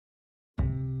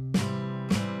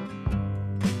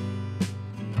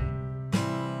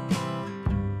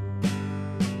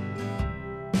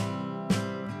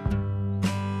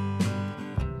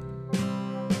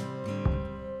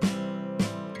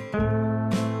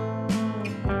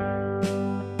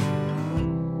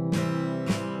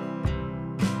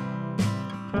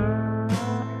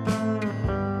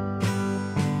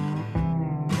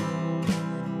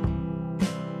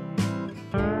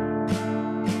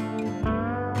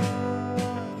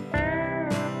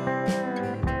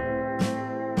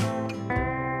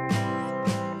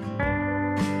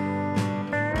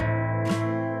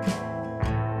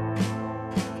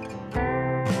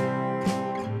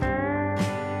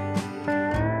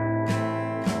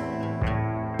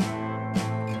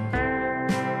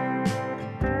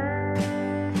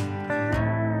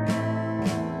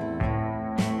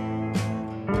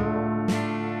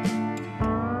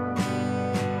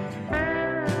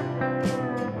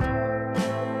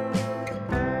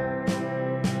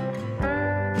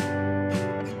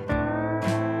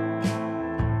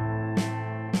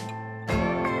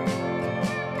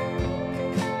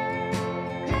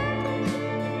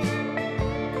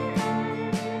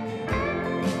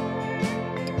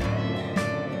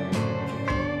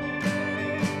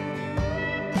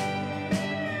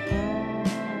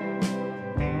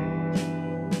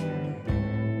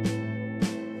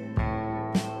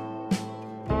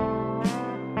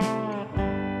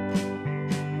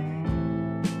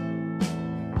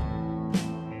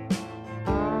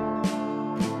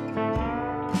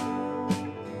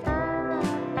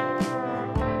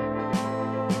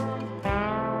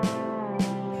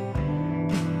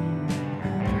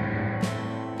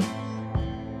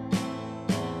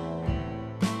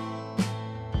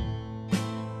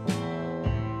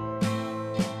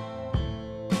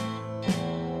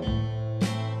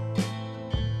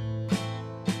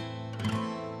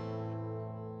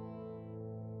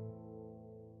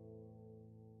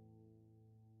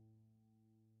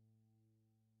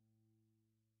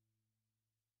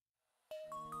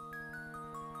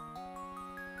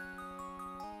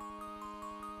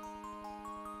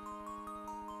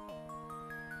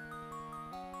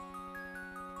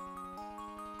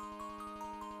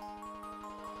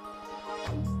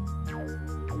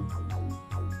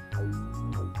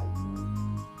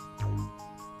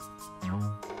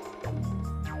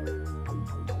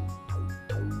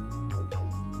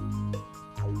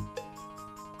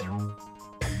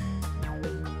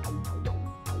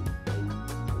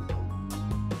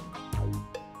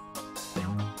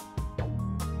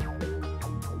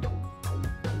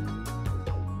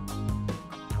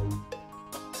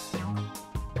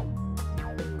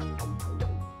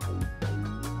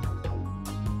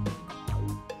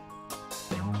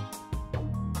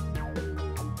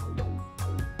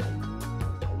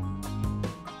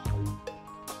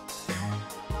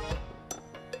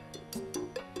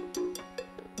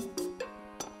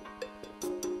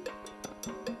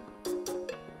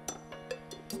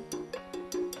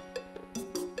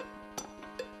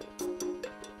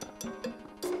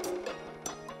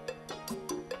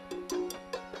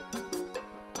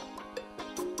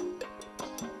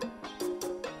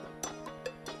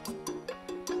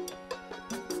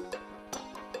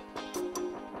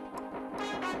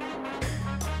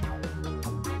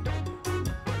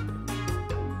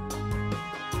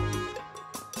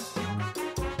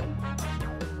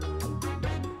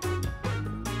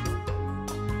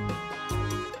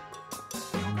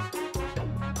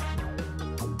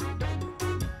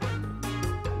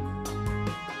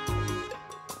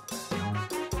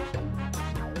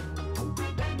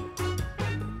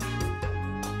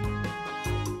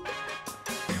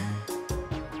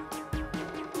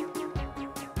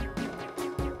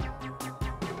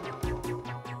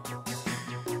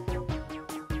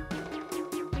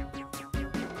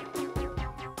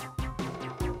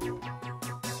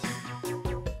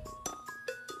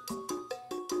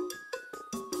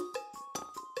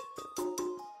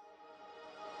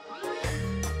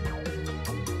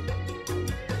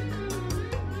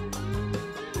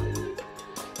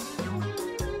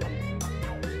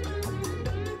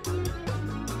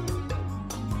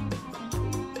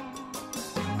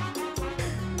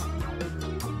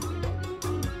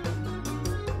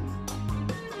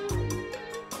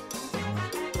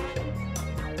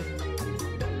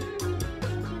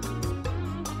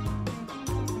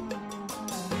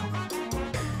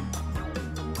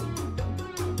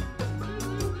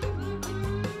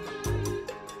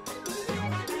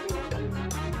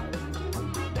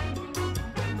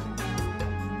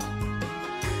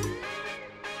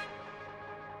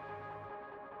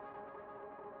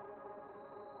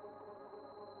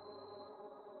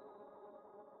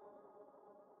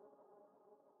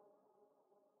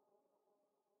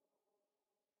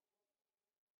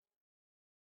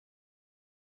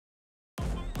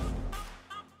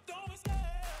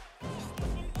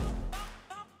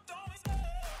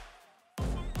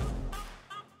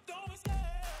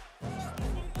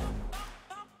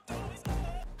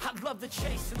love the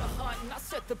chase and the hunt, and I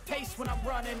set the pace when I'm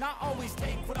running. I always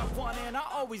take what I want and I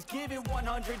always give it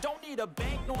 100. Don't need a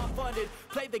bank, no I'm funded.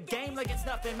 Play the game like it's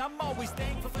nothing. I'm always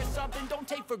thankful for something. Don't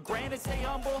take for granted, stay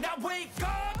humble. Now wake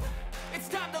up! It's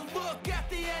time to look at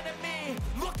the enemy.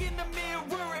 Look in the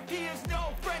mirror if he is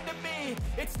no friend to me.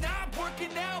 It's not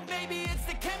working out, maybe it's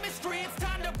the chemistry. It's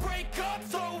time to break up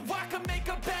so I can make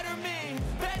a better me.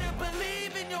 Better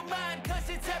believe in your mind, cause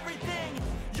it's everything.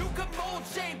 You can mold,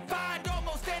 shape, find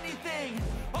almost anything.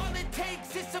 All it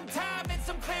takes is some time and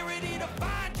some clarity to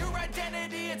find your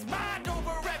identity. It's mind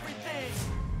over everything.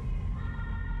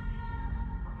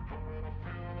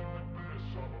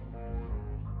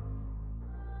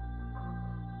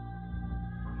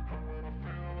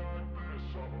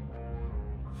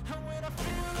 And when I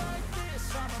feel like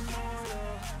this, I'm immortal.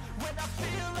 When I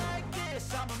feel like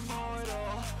this, I'm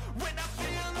immortal.